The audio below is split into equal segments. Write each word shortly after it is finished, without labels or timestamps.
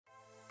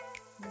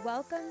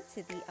Welcome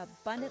to the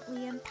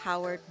Abundantly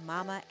Empowered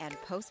Mama and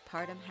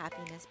Postpartum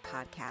Happiness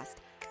Podcast.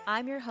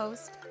 I'm your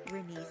host,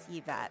 Renese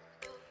Yvette.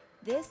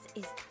 This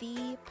is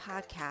the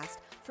podcast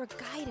for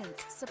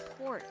guidance,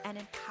 support, and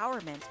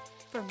empowerment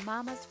for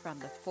mamas from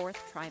the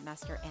fourth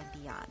trimester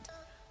and beyond.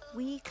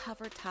 We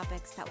cover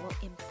topics that will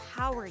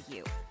empower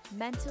you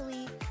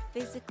mentally,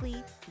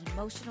 physically,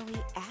 emotionally,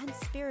 and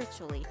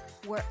spiritually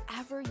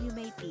wherever you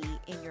may be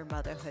in your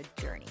motherhood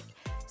journey.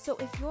 So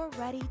if you're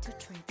ready to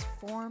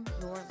transform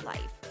your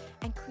life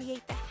and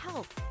create the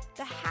health,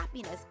 the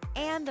happiness,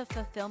 and the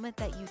fulfillment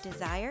that you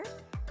desire,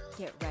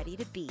 get ready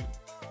to be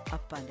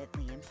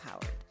abundantly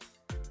empowered.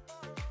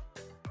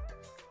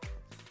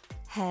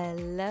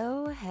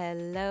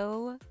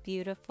 Hello,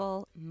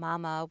 beautiful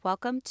mama.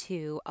 Welcome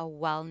to a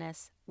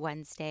Wellness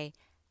Wednesday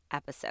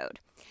episode.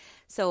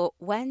 So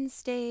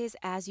Wednesdays,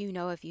 as you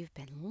know, if you've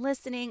been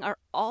listening, are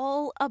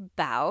all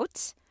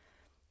about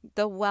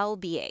the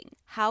well-being,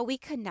 how we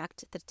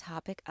connect the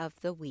topic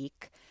of the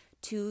week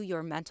to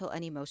your mental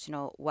and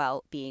emotional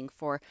well-being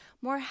for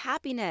more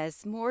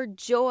happiness, more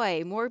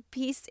joy, more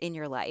peace in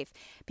your life,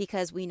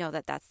 because we know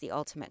that that's the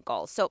ultimate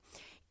goal. So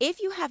if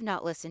you have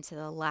not listened to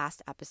the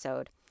last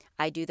episode,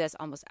 I do this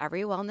almost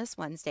every Wellness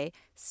Wednesday.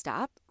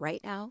 Stop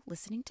right now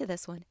listening to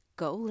this one,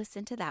 go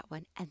listen to that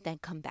one, and then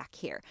come back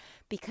here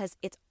because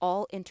it's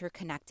all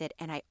interconnected,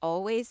 and I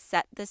always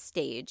set the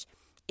stage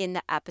in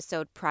the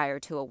episode prior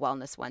to a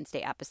Wellness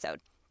Wednesday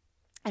episode.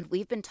 And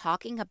we've been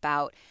talking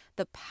about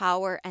the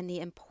power and the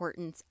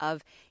importance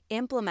of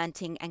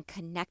implementing and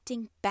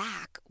connecting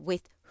back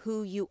with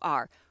who you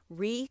are,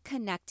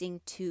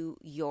 reconnecting to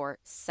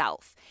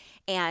yourself,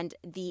 and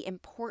the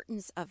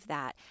importance of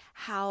that,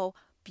 how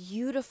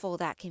beautiful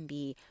that can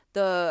be,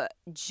 the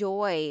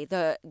joy,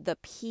 the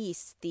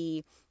peace,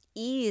 the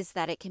ease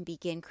that it can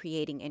begin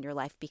creating in your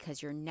life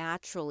because you're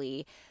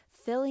naturally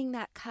filling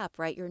that cup,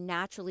 right? You're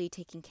naturally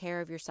taking care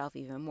of yourself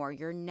even more.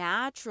 You're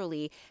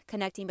naturally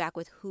connecting back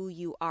with who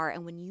you are.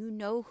 And when you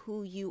know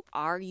who you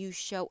are, you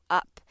show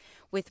up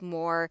with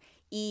more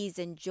ease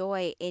and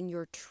joy in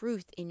your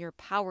truth, in your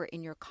power,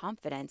 in your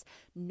confidence,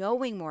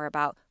 knowing more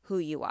about who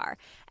you are.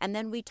 And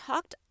then we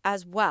talked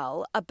as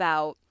well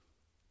about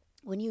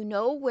when you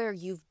know where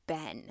you've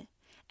been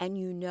and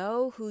you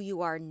know who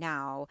you are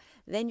now,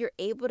 then you're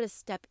able to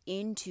step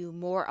into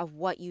more of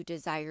what you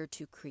desire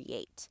to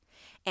create.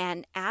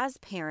 And as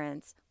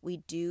parents, we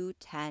do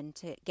tend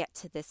to get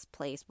to this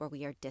place where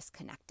we are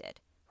disconnected.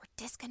 We're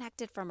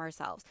disconnected from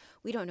ourselves.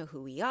 We don't know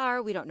who we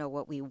are. We don't know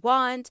what we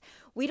want.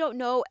 We don't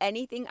know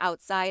anything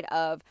outside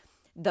of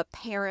the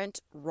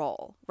parent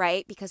role,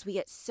 right? Because we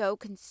get so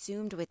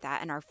consumed with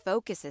that and our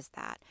focus is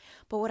that.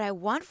 But what I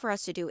want for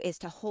us to do is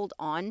to hold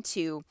on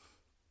to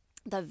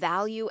the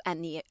value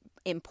and the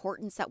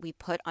importance that we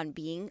put on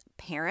being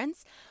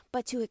parents,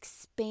 but to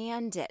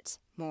expand it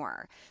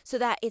more so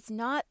that it's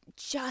not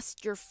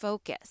just your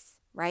focus,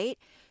 right?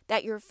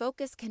 That your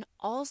focus can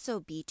also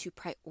be to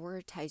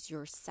prioritize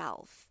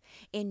yourself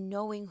in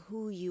knowing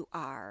who you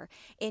are,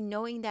 in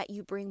knowing that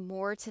you bring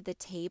more to the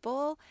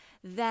table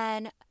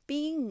than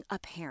being a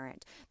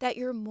parent, that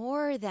you're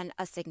more than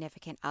a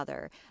significant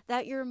other,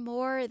 that you're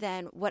more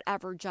than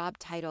whatever job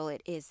title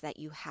it is that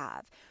you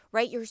have,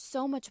 right? You're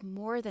so much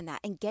more than that.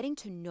 And getting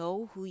to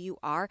know who you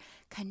are,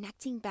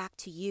 connecting back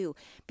to you,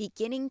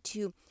 beginning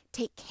to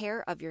take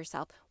care of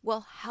yourself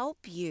will help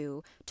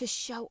you to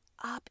show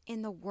up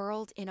in the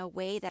world in a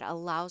way that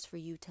allows for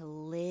you to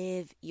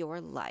live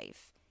your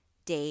life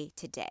day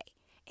to day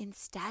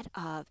instead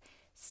of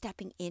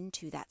stepping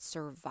into that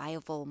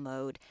survival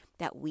mode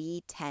that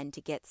we tend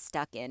to get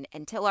stuck in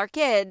until our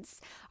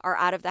kids are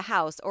out of the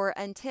house or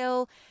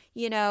until,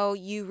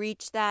 you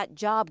reach that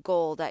job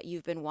goal that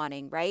you've been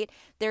wanting, right?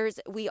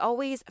 We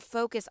always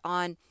focus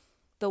on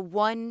the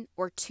one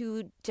or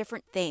two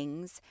different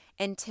things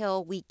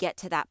until we get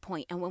to that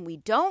point. And when we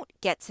don't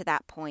get to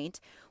that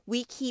point,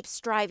 we keep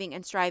striving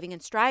and striving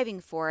and striving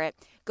for it,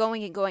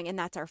 going and going, and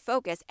that's our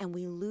focus. And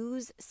we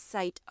lose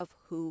sight of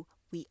who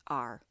we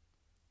are.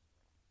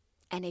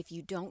 And if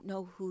you don't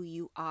know who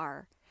you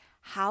are,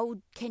 how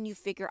can you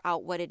figure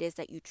out what it is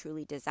that you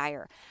truly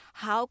desire?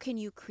 How can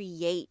you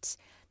create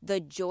the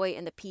joy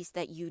and the peace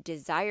that you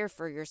desire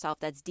for yourself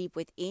that's deep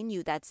within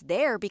you, that's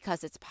there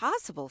because it's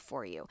possible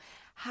for you?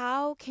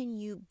 How can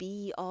you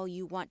be all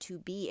you want to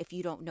be if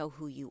you don't know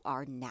who you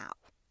are now?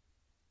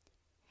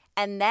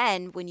 And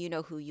then when you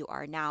know who you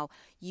are now,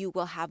 you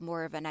will have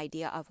more of an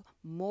idea of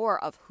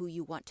more of who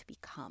you want to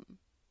become.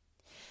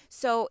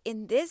 So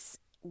in this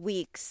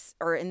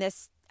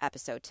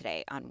episode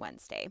today on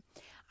Wednesday,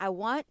 I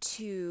want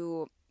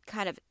to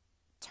kind of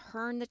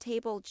turn the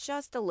table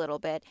just a little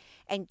bit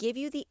and give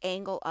you the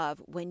angle of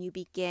when you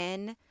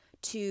begin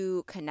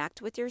to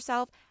connect with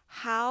yourself,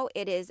 how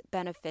it is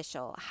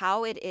beneficial,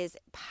 how it is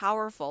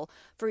powerful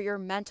for your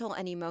mental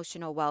and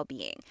emotional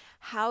well-being,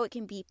 how it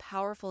can be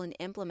powerful in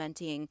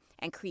implementing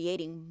and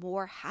creating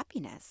more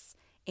happiness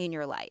in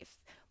your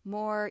life,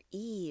 more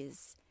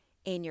ease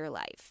in your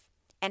life,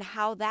 and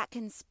how that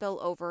can spill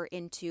over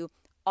into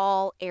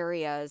all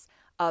areas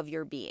of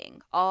your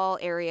being, all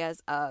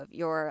areas of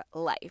your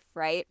life,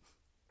 right?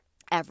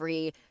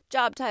 every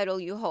job title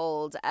you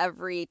hold,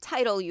 every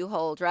title you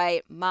hold,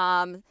 right?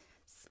 Mom,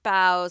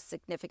 spouse,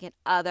 significant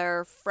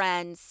other,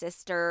 friend,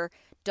 sister,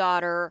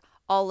 daughter,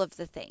 all of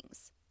the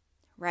things,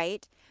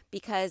 right?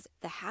 Because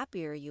the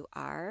happier you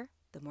are,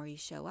 the more you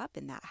show up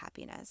in that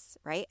happiness,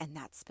 right? And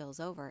that spills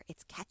over.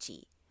 It's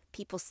catchy.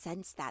 People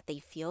sense that. They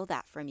feel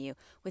that from you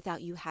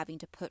without you having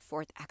to put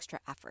forth extra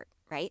effort,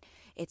 right?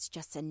 It's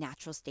just a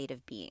natural state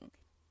of being.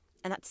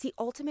 And that's the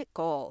ultimate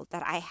goal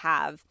that I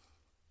have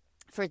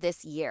for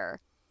this year,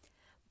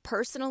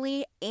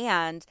 personally,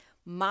 and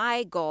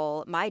my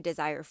goal, my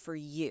desire for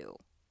you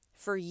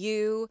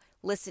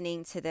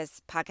listening to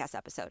this podcast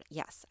episode.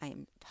 Yes, I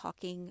am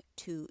talking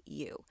to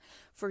you.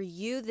 For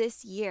you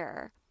this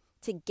year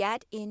to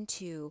get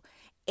into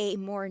a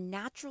more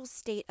natural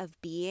state of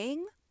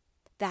being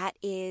that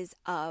is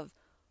of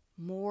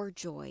more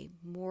joy,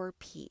 more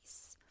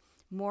peace,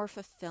 more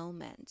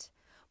fulfillment,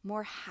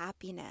 more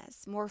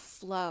happiness, more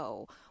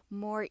flow,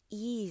 more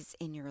ease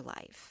in your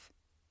life.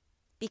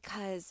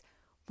 Because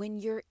when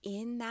you're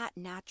in that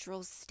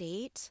natural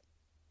state,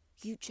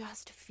 you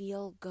just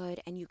feel good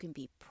and you can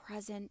be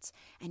present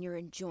and you're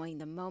enjoying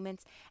the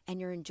moments and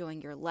you're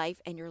enjoying your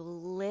life and you're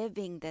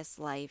living this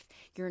life.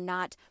 You're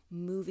not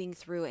moving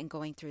through and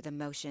going through the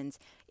motions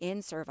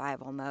in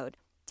survival mode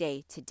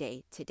day to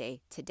day to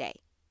day to day.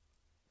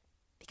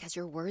 Because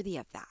you're worthy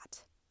of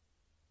that.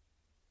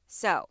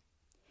 So,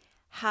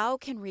 how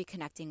can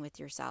reconnecting with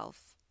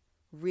yourself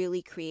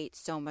really create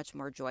so much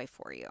more joy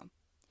for you?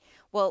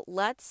 Well,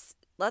 let's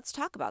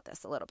talk about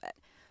this a little bit.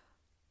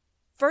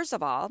 First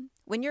of all,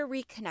 when you're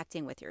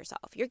reconnecting with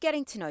yourself, you're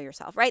getting to know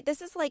yourself, right?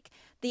 This is like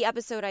the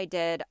episode I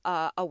did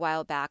a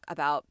while back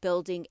about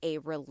building a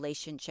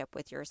relationship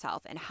with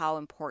yourself and how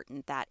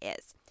important that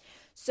is.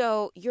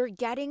 So you're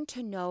getting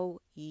to know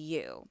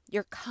you.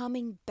 You're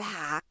coming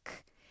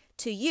back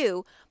to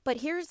you. But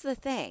here's the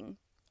thing.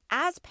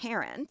 As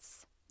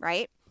parents,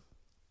 right,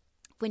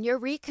 when you're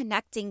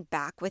reconnecting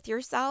back with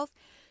yourself,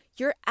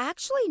 you're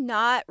actually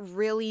not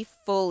really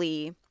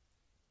fully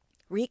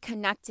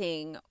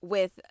reconnecting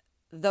with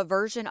the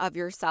version of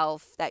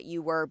yourself that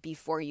you were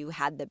before you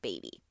had the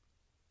baby.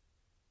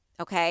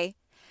 Okay?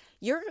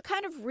 You're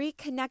kind of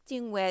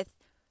reconnecting with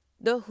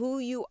the who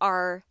you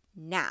are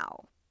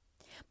now.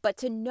 But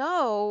to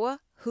know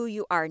who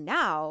you are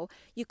now,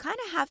 you kind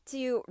of have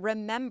to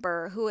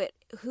remember who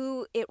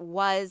it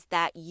was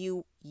that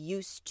you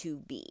used to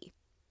be.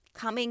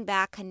 Coming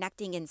back,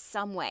 connecting in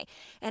some way.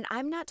 And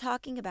I'm not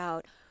talking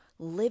about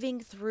living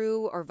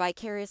through or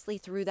vicariously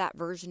through that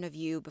version of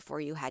you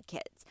before you had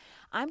kids.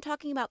 I'm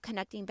talking about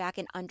connecting back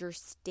and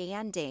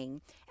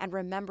understanding and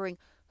remembering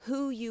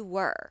who you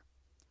were,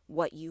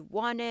 what you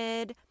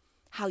wanted,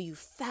 how you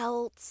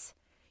felt,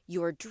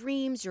 your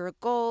dreams, your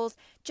goals,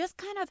 just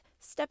kind of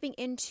stepping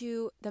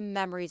into the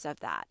memories of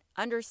that,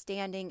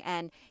 understanding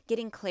and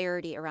getting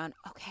clarity around,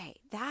 okay,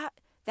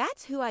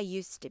 that's who I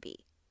used to be.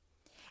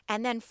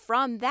 And then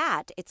from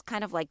that, it's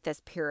kind of like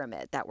this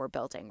pyramid that we're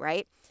building,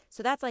 right?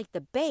 So that's like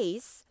the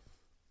base.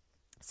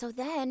 So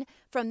then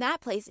from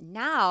that place,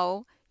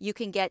 now you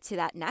can get to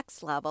that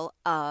next level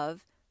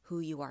of who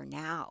you are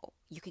now.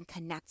 You can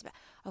connect.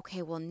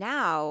 Okay, well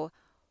now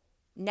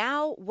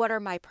what are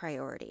my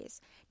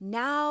priorities?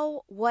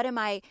 Now what am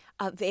I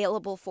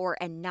available for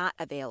and not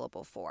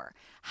available for?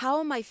 How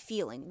am I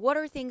feeling? What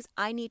are things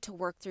I need to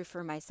work through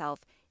for myself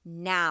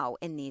now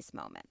in these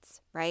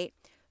moments, right?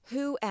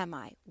 Who am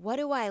I? What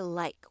do I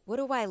like? What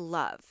do I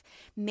love?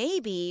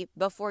 Maybe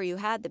before you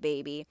had the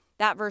baby,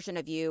 that version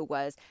of you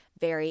was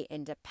very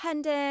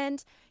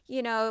independent.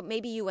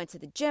 Maybe you went to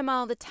the gym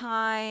all the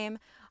time.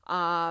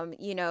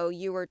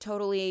 You were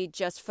totally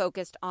just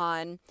focused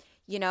on,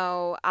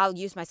 I'll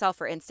use myself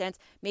for instance.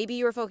 Maybe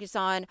you were focused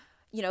on,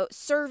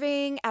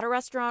 serving at a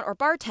restaurant or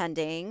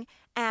bartending,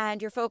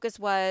 and your focus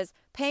was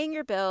paying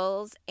your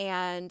bills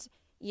and,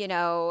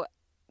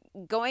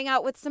 going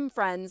out with some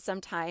friends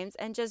sometimes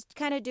and just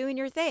kind of doing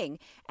your thing.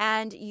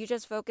 And you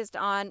just focused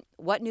on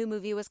what new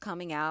movie was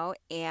coming out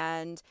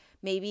and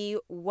maybe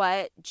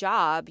what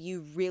job you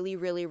really,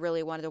 really,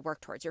 really wanted to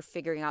work towards. You're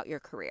figuring out your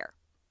career.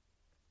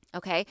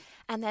 Okay.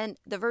 And then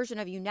the version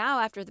of you now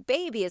after the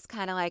baby is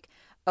kind of like,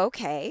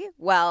 okay,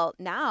 well,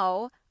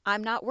 now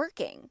I'm not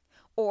working.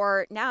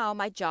 Or now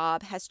my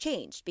job has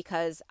changed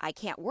because I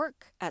can't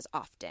work as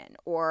often,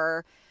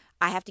 or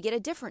I have to get a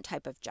different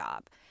type of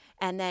job.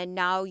 And then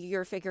now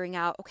you're figuring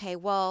out, okay,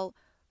 well,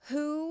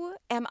 who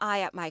am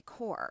I at my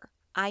core?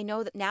 I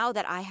know that now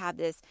that I have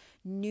this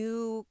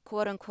new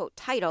quote unquote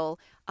title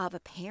of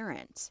a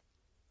parent.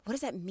 What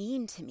does that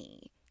mean to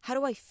me? How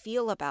do I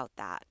feel about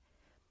that?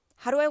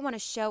 How do I want to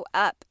show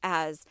up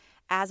as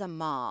a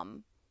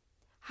mom?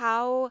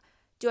 How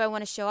do I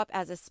want to show up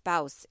as a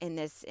spouse in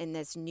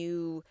this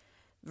new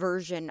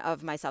version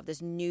of myself,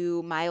 this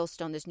new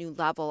milestone, this new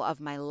level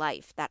of my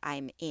life that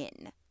I'm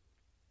in?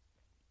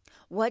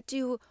 What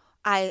do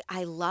I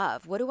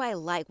love? What do I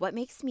like? What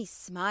makes me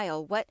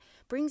smile? What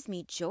brings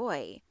me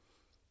joy?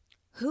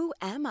 Who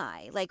am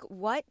I? Like,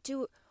 what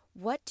do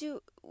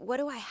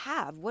I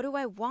have? What do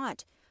I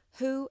want?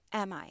 Who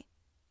am I?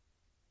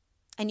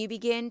 And you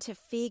begin to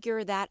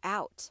figure that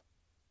out,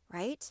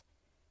 right?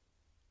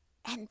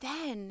 And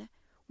then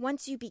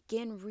once you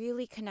begin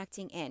really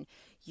connecting in,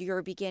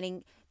 you're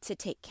beginning to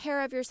take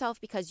care of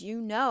yourself because you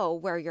know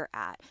where you're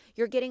at.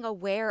 You're getting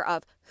aware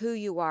of who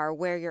you are,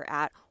 where you're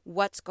at,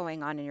 what's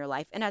going on in your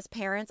life. And as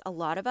parents, a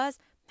lot of us,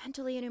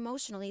 mentally and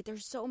emotionally,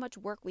 there's so much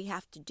work we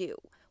have to do.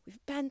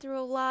 We've been through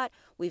a lot.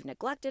 We've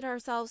neglected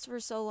ourselves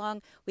for so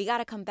long. We got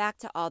to come back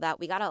to all that.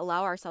 We got to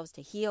allow ourselves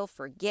to heal,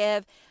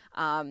 forgive,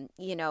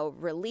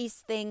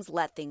 release things,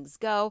 let things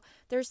go.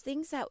 There's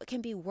things that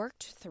can be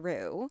worked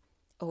through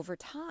over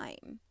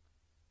time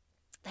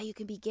that you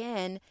can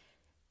begin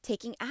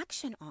taking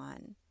action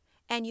on,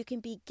 and you can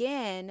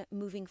begin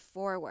moving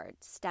forward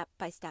step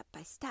by step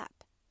by step.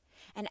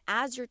 And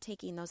as you're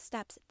taking those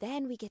steps,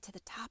 then we get to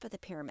the top of the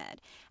pyramid,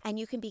 and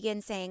you can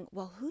begin saying,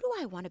 well, who do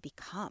I want to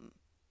become?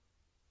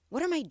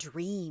 What are my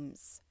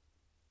dreams?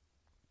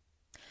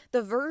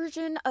 The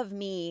version of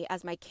me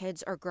as my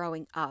kids are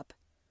growing up,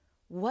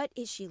 what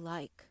is she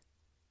like?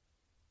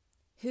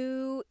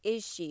 Who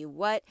is she?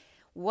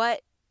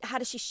 How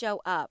does she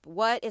show up?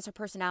 What is her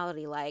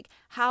personality like?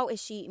 How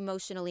is she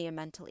emotionally and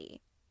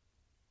mentally?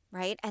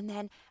 Right? And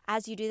then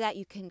as you do that,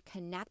 you can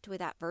connect with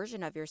that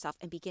version of yourself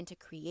and begin to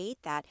create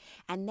that,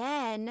 and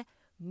then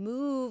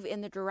move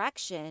in the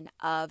direction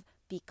of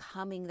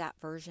becoming that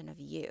version of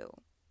you.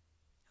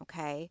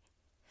 Okay?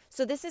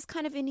 So this is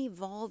kind of an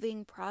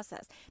evolving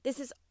process. This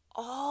is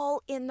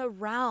all in the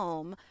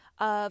realm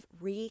of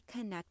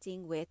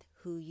reconnecting with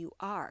who you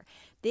are.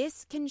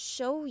 This can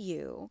show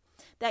you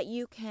that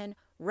you can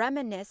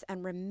reminisce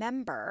and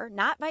remember,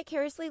 not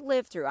vicariously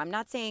live through. I'm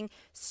not saying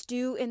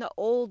stew in the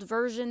old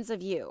versions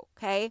of you,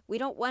 okay? We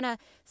don't want to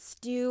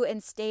stew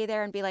and stay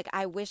there and be like,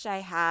 I wish I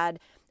had,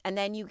 and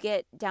then you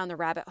get down the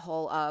rabbit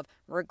hole of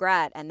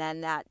regret, and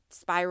then that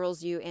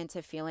spirals you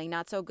into feeling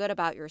not so good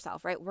about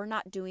yourself, right? We're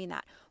not doing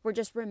that. We're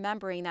just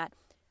remembering that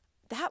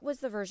that was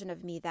the version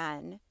of me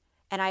then,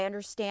 and I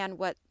understand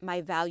what my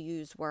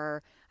values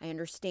were. I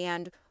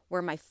understand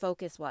where my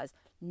focus was.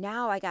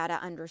 Now I got to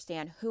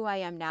understand who I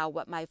am now,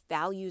 what my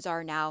values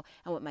are now,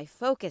 and what my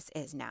focus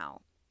is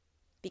now.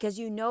 Because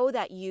you know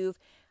that you've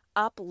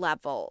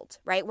up-leveled,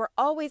 right? We're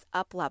always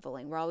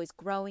up-leveling. We're always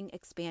growing,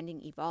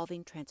 expanding,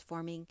 evolving,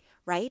 transforming,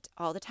 right?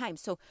 All the time.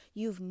 So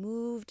you've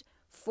moved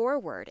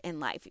forward in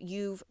life.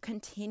 You've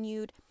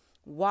continued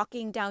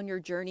walking down your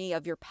journey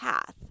of your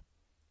path.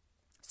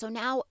 So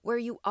now where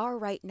you are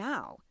right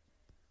now,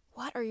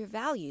 what are your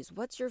values?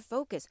 What's your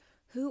focus?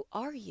 Who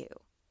are you?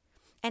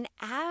 And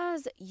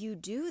as you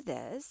do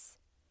this,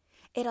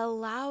 it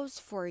allows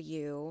for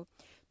you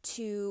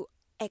to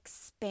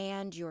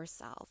expand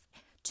yourself,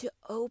 to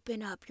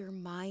open up your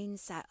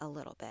mindset a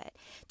little bit,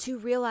 to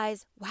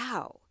realize,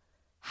 wow,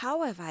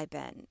 how have I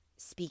been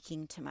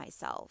speaking to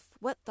myself?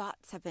 What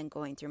thoughts have been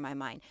going through my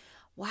mind?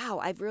 Wow,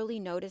 I've really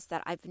noticed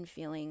that I've been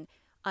feeling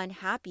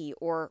unhappy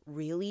or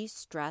really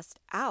stressed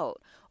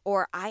out,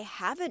 or I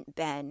haven't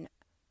been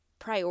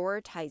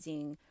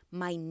prioritizing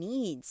my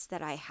needs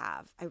that I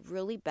have. I've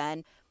really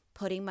been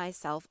putting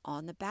myself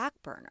on the back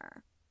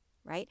burner,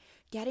 right?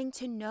 Getting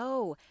to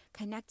know,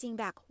 connecting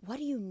back. What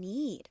do you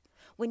need?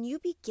 When you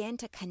begin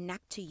to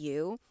connect to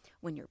you,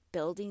 when you're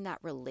building that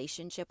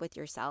relationship with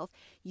yourself,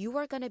 you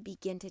are going to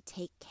begin to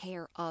take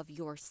care of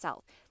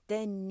yourself,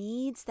 the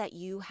needs that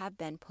you have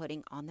been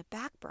putting on the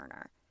back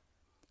burner.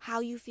 How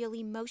you feel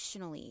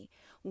emotionally,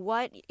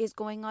 what is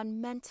going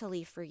on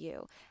mentally for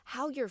you,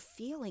 how you're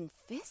feeling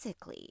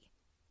physically,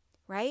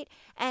 right?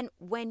 And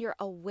when you're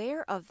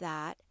aware of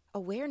that,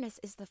 awareness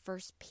is the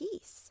first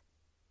piece.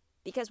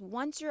 Because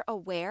once you're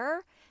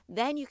aware,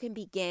 then you can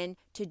begin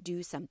to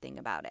do something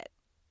about it.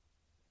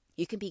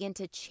 You can begin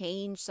to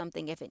change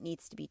something if it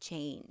needs to be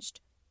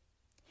changed.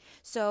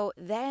 So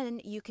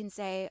then you can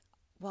say,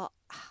 well,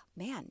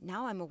 man,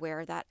 now I'm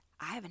aware that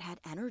I haven't had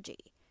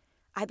energy.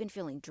 I've been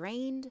feeling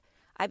drained.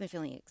 I've been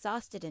feeling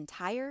exhausted and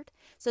tired.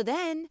 So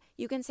then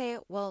you can say,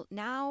 well,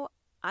 now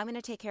I'm going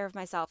to take care of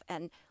myself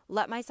and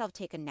let myself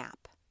take a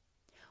nap.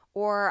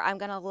 Or I'm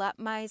going to let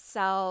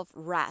myself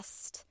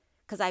rest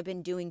because I've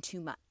been doing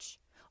too much.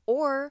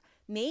 Or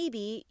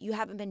maybe you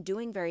haven't been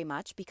doing very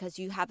much because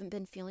you haven't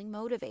been feeling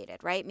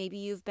motivated, right? Maybe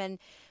you've been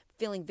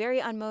feeling very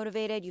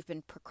unmotivated. You've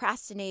been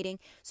procrastinating.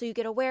 So you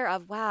get aware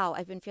of, wow,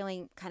 I've been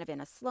feeling kind of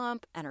in a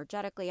slump.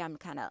 Energetically, I'm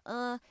kind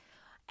of,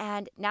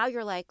 And now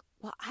you're like,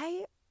 well,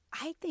 I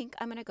think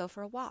I'm going to go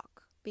for a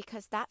walk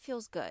because that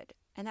feels good.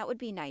 And that would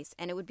be nice.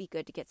 And it would be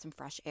good to get some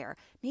fresh air.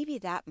 Maybe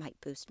that might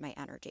boost my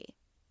energy.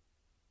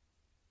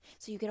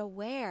 So you get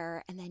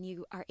aware, and then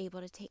you are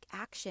able to take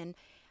action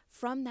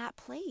from that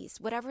place,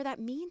 whatever that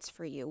means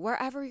for you,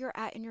 wherever you're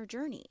at in your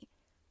journey.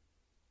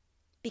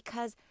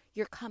 Because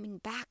you're coming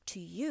back to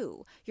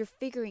you. You're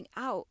figuring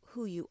out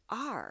who you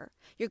are.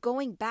 You're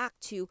going back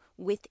to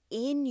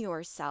within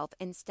yourself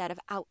instead of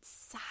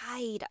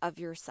outside of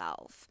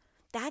yourself.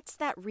 That's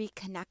that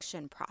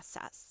reconnection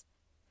process.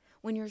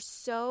 When you're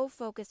so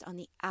focused on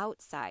the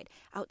outside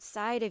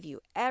of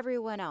you,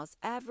 everyone else,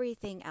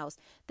 everything else,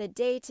 the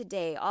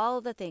day-to-day,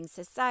 all the things,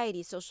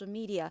 society, social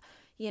media,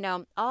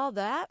 all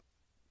that,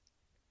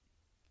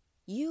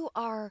 you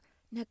are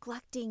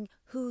neglecting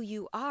who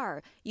you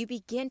are. You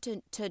begin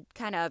to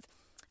kind of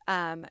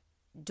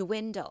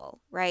dwindle,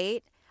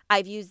 right?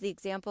 I've used the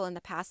example in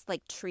the past,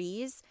 like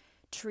trees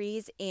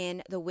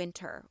in the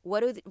winter.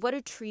 What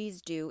do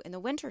trees do in the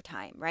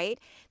wintertime, right?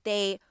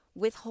 They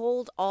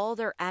withhold all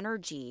their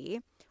energy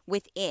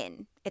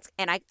within.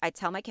 I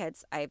tell my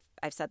kids, I've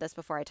said this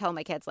before, I tell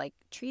my kids, like,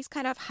 trees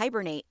kind of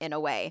hibernate in a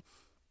way.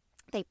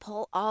 They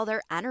pull all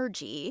their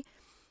energy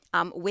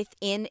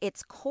within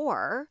its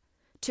core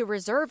to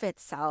reserve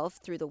itself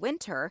through the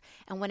winter.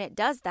 And when it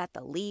does that,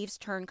 the leaves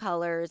turn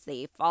colors,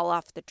 they fall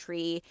off the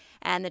tree,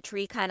 and the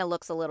tree kind of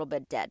looks a little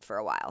bit dead for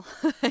a while.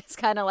 It's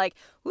kind of like,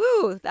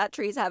 whoo, that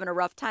tree's having a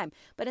rough time.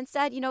 But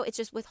instead, it's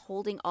just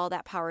withholding all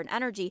that power and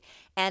energy,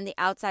 and the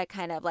outside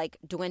kind of like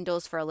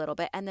dwindles for a little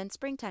bit. And then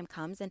springtime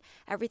comes and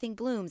everything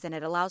blooms, and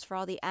it allows for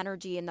all the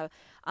energy and the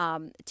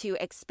to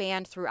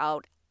expand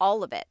throughout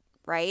all of it,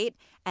 right?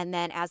 And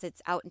then as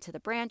it's out into the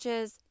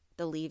branches,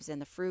 the leaves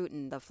and the fruit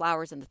and the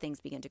flowers and the things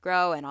begin to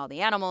grow, and all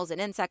the animals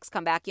and insects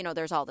come back.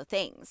 There's all the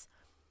things.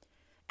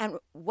 And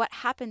what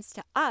happens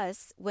to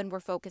us when we're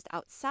focused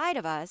outside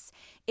of us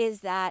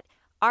is that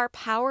our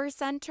power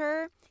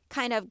center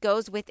kind of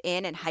goes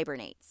within and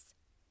hibernates.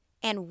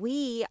 And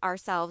we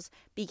ourselves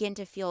begin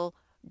to feel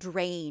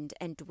drained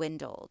and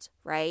dwindled,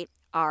 right?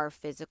 Our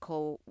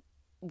physical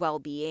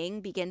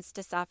well-being begins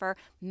to suffer.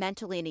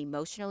 Mentally and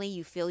emotionally,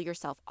 you feel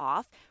yourself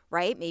off,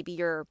 right? Maybe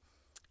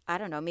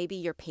maybe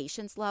your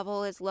patience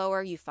level is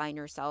lower. You find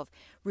yourself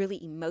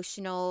really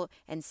emotional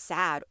and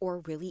sad, or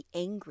really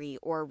angry,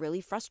 or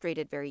really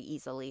frustrated very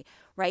easily,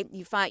 right?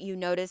 You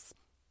notice,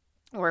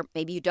 or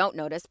maybe you don't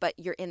notice, but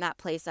you're in that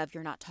place of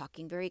you're not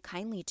talking very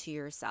kindly to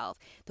yourself.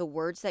 The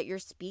words that you're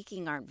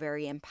speaking aren't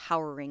very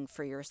empowering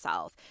for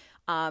yourself,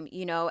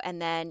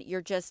 and then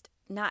you're just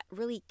not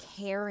really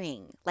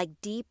caring,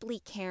 like deeply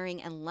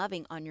caring and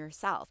loving on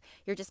yourself.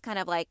 You're just kind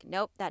of like,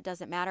 nope, that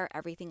doesn't matter.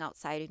 Everything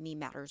outside of me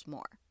matters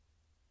more.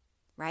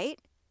 Right?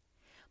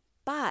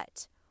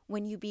 But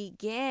when you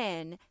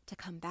begin to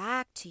come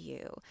back to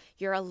you,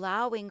 you're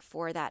allowing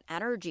for that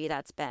energy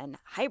that's been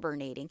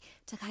hibernating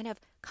to kind of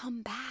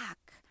come back.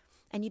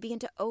 And you begin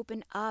to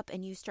open up,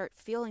 and you start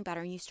feeling better,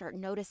 and you start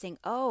noticing,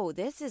 oh,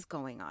 this is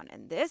going on,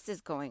 and this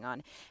is going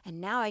on, and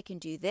now I can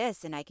do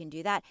this and I can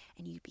do that.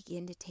 And you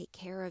begin to take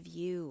care of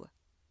you.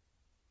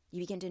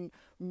 You begin to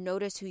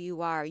notice who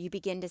you are. You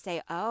begin to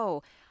say,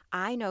 oh,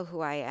 I know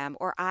who I am,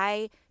 or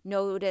I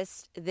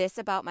noticed this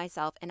about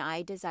myself, and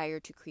I desire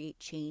to create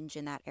change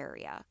in that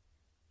area.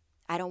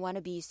 I don't want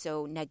to be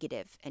so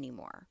negative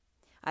anymore.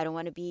 I don't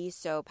want to be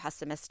so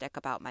pessimistic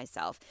about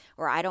myself,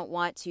 or I don't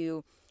want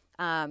to,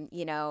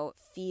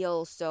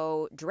 feel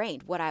so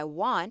drained. What I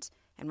want,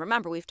 and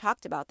remember, we've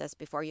talked about this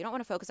before, you don't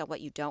want to focus on what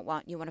you don't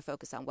want. You want to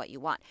focus on what you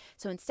want.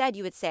 So instead,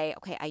 you would say,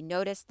 okay, I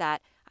noticed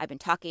that I've been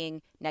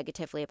talking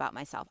negatively about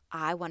myself.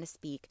 I want to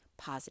speak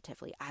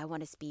positively. I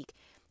want to speak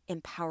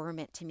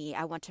empowerment to me.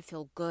 I want to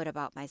feel good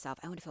about myself.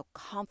 I want to feel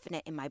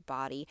confident in my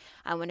body.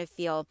 I want to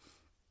feel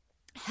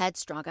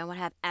headstrong. I want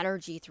to have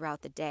energy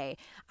throughout the day.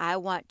 I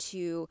want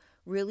to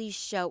really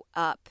show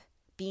up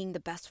being the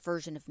best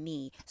version of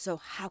me. So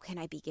how can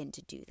I begin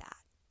to do that?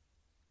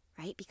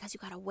 Right? Because you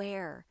got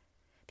aware.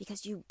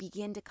 Because you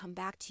begin to come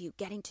back to you,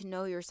 getting to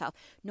know yourself,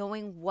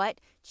 knowing what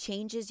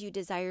changes you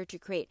desire to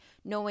create,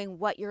 knowing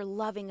what you're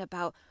loving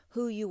about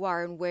who you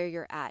are and where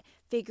you're at,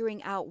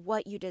 figuring out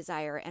what you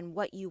desire and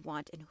what you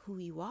want and who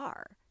you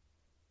are.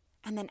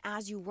 And then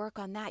as you work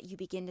on that, you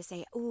begin to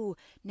say, ooh,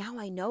 now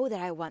I know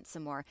that I want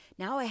some more.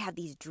 Now I have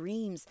these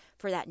dreams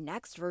for that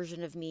next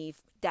version of me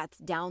that's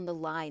down the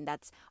line,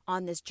 that's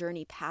on this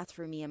journey path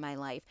for me in my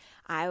life.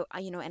 And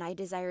I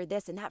desire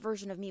this, and that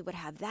version of me would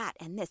have that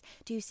and this.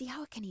 Do you see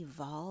how it can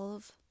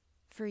evolve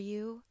for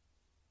you?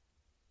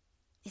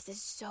 This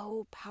is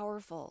so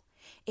powerful.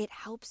 It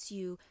helps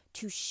you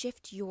to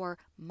shift your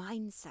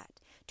mindset,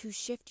 to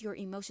shift your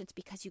emotions,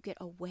 because you get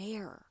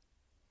aware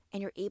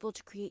and you're able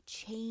to create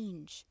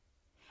change.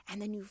 And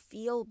then you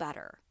feel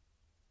better.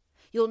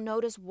 You'll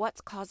notice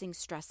what's causing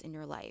stress in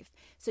your life,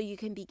 so you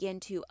can begin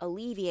to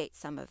alleviate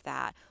some of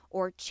that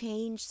or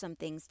change some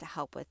things to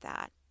help with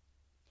that.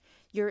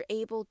 You're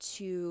able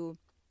to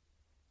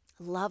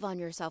love on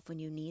yourself when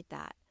you need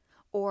that,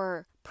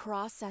 or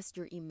process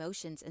your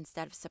emotions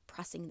instead of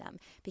suppressing them,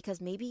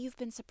 because maybe you've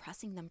been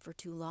suppressing them for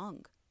too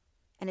long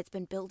and it's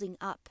been building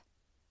up.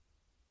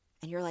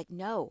 And you're like,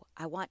 no,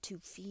 I want to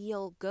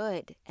feel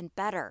good and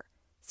better.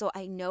 So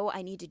I know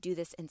I need to do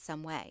this in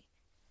some way.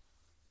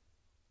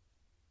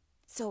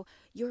 So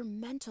your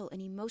mental and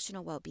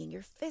emotional well-being,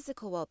 your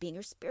physical well-being,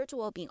 your spiritual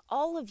well-being,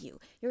 all of you,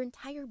 your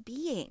entire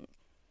being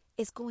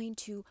is going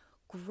to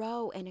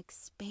grow and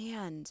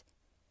expand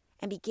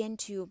and begin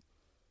to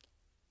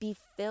be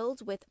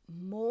filled with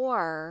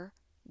more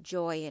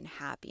joy and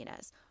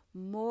happiness,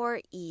 more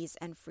ease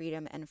and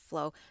freedom and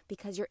flow,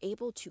 because you're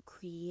able to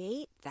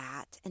create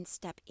that and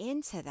step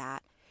into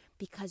that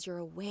because you're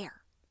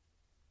aware.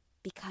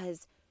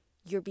 Because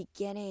you're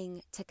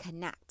beginning to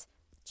connect,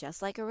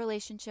 just like a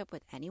relationship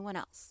with anyone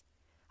else.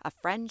 A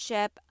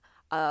friendship,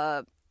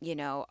 a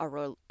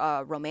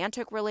a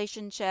romantic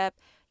relationship,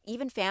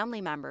 even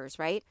family members,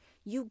 right?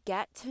 You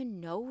get to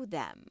know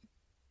them.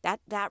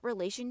 That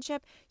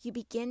relationship, you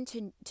begin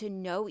to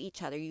know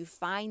each other. You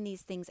find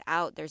these things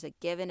out. There's a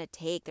give and a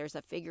take. There's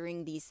a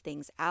figuring these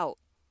things out.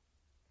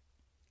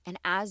 And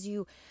as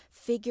you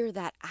figure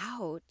that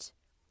out,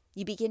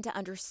 you begin to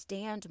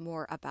understand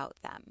more about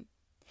them.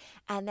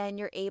 And then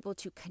you're able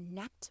to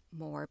connect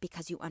more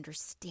because you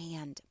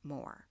understand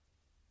more.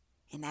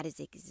 And that is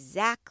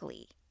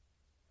exactly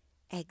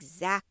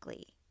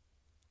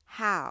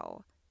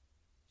how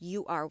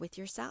you are with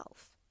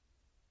yourself.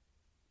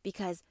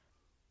 Because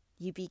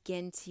you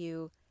begin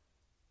to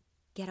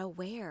get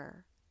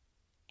aware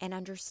and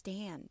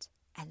understand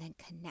and then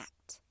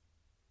connect.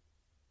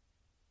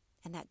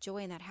 And that joy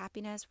and that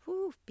happiness,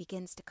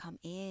 begins to come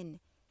in.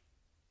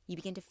 You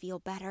begin to feel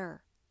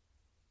better.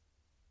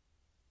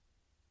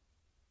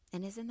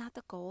 And isn't that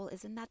the goal?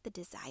 Isn't that the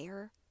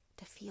desire?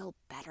 To feel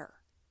better.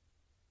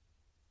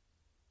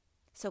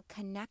 So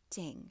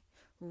connecting,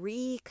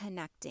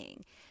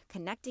 reconnecting,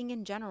 connecting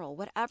in general,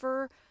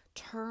 whatever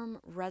term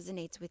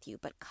resonates with you,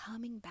 but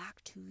coming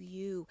back to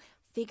you,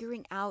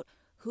 figuring out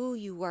who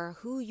you were,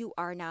 who you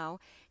are now,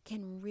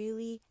 can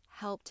really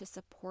help to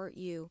support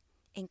you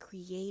in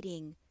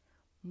creating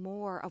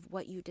more of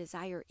what you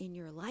desire in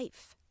your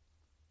life.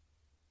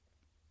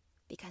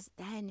 Because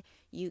then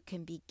you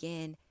can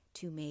begin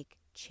to make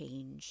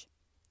change.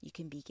 You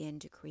can begin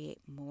to create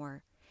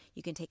more.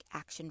 You can take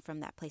action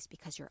from that place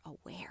because you're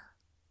aware.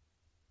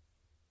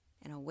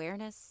 And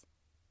awareness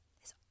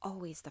is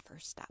always the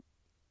first step.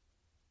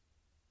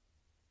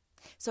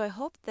 So I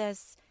hope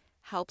this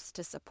helps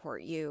to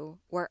support you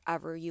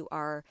wherever you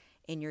are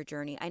in your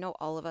journey. I know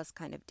all of us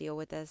kind of deal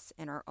with this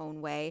in our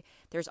own way.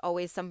 There's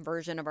always some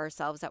version of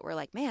ourselves that we're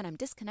like, man, I'm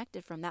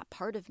disconnected from that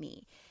part of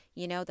me,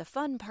 the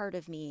fun part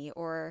of me,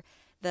 or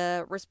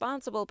the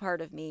responsible part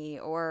of me,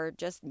 or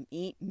just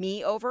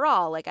me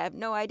overall. Like, I have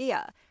no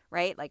idea,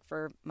 right? Like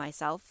for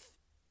myself,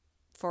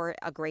 for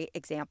a great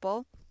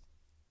example,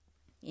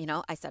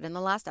 I said in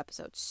the last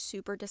episode,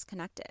 super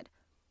disconnected.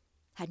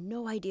 Had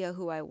no idea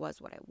who I was,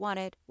 what I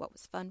wanted, what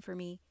was fun for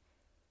me.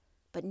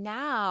 But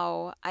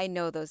now I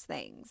know those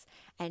things,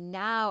 and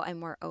now I'm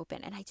more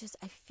open, and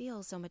I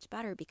feel so much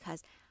better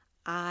because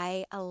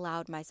I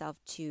allowed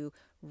myself to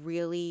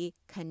really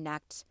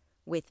connect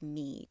with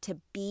me, to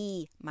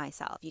be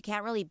myself. You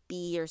can't really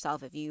be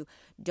yourself if you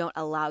don't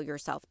allow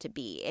yourself to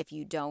be, if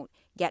you don't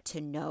get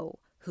to know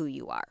who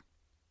you are,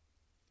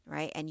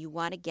 right? And you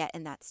want to get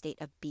in that state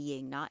of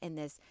being, not in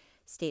this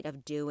state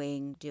of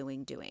doing,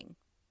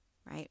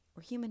 right?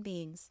 We're human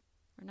beings.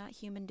 We're not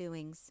human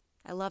doings.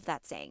 I love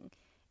that saying.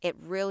 It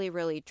really,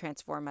 really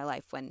transformed my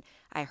life when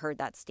I heard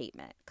that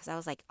statement, because I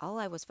was like, all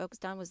I was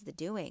focused on was the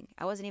doing.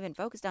 I wasn't even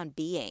focused on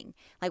being.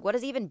 Like, what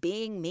does even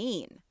being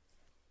mean?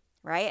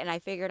 Right? And I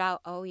figured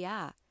out, oh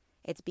yeah,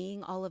 it's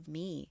being all of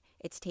me.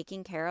 It's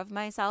taking care of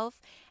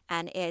myself,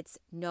 and it's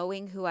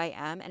knowing who I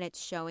am, and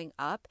it's showing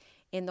up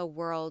in the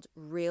world,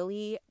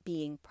 really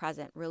being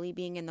present, really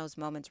being in those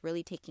moments,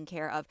 really taking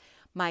care of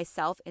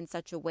myself in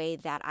such a way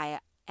that I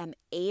am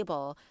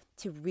able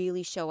to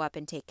really show up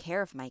and take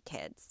care of my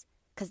kids.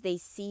 Because they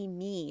see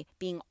me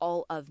being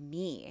all of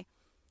me,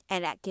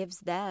 and that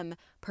gives them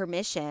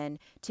permission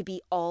to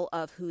be all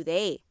of who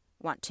they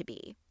want to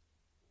be,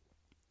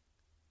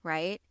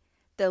 right?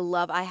 The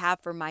love I have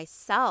for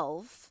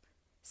myself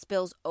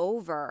spills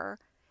over,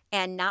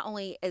 and not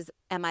only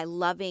am I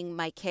loving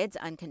my kids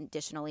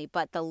unconditionally,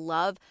 but the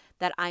love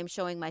that I'm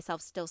showing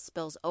myself still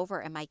spills over,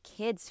 and my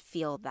kids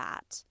feel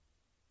that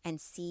and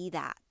see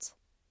that,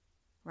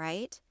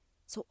 right?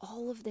 So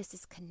all of this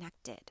is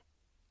connected.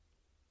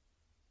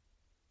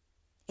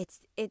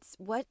 It's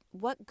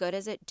what good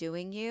is it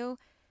doing you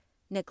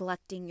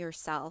neglecting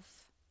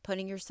yourself,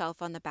 putting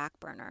yourself on the back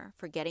burner,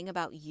 forgetting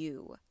about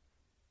you,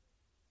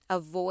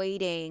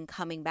 avoiding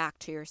coming back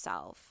to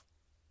yourself?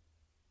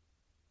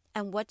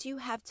 And what do you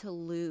have to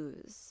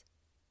lose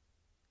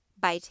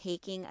by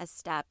taking a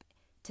step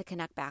to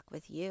connect back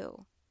with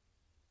you?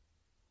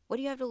 What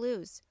do you have to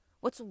lose?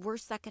 What's the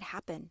worst that could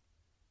happen?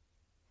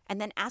 And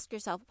then ask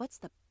yourself, what's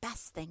the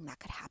best thing that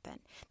could happen?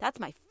 That's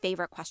my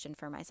favorite question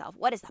for myself.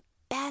 What is the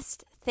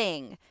best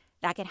thing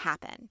that can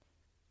happen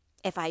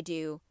if I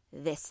do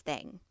this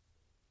thing?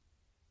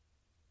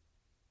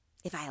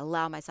 If I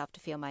allow myself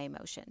to feel my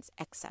emotions,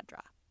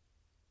 etc.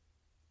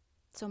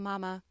 So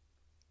mama,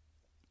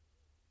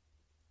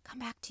 come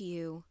back to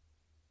you.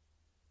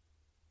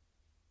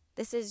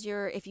 This is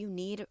if you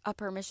need a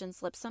permission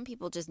slip, some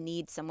people just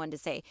need someone to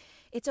say,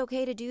 it's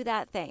okay to do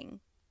that thing.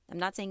 I'm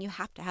not saying you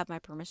have to have my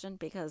permission,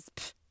 because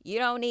you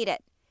don't need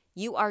it.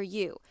 You are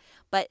you.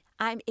 But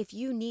if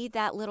you need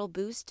that little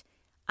boost,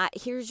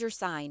 here's your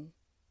sign.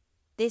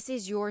 This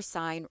is your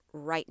sign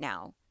right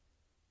now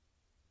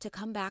to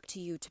come back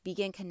to you, to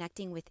begin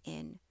connecting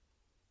within,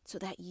 so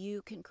that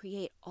you can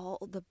create all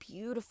the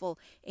beautiful,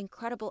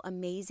 incredible,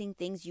 amazing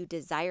things you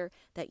desire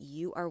that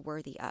you are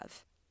worthy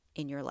of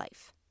in your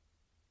life.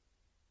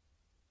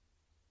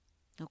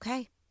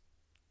 Okay,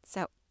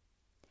 so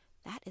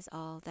that is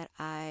all that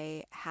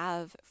I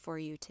have for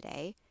you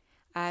today.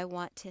 I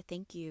want to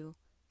thank you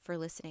for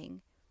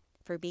listening,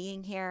 for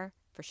being here,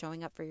 for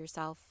showing up for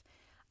yourself.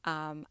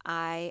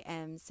 I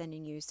am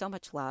sending you so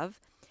much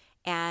love,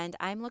 and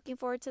I'm looking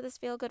forward to this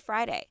Feel Good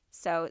Friday.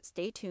 So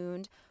stay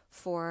tuned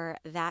for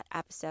that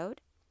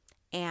episode.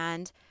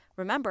 And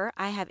remember,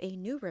 I have a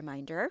new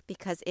reminder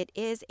because it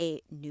is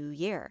a new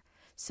year.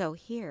 So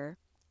here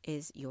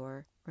is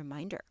your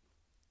reminder.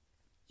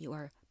 You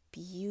are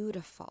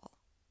beautiful.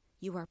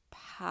 You are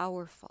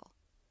powerful.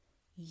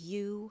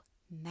 You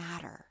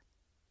matter.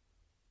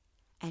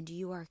 And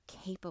you are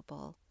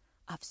capable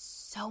of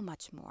so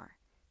much more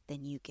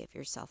than you give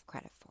yourself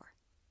credit for.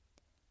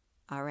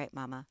 All right,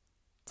 Mama.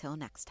 Till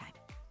next time.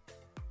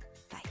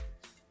 Bye.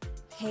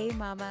 Hey,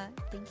 Mama.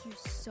 Thank you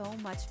so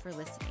much for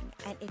listening.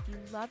 And if you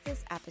love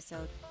this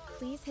episode,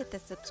 please hit the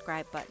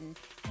subscribe button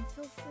and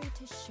feel free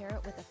to share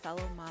it with a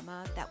fellow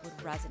mama that would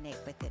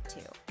resonate with it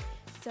too.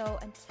 So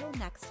until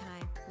next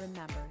time,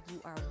 remember,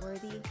 you are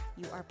worthy,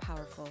 you are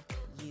powerful,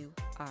 you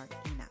are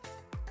enough.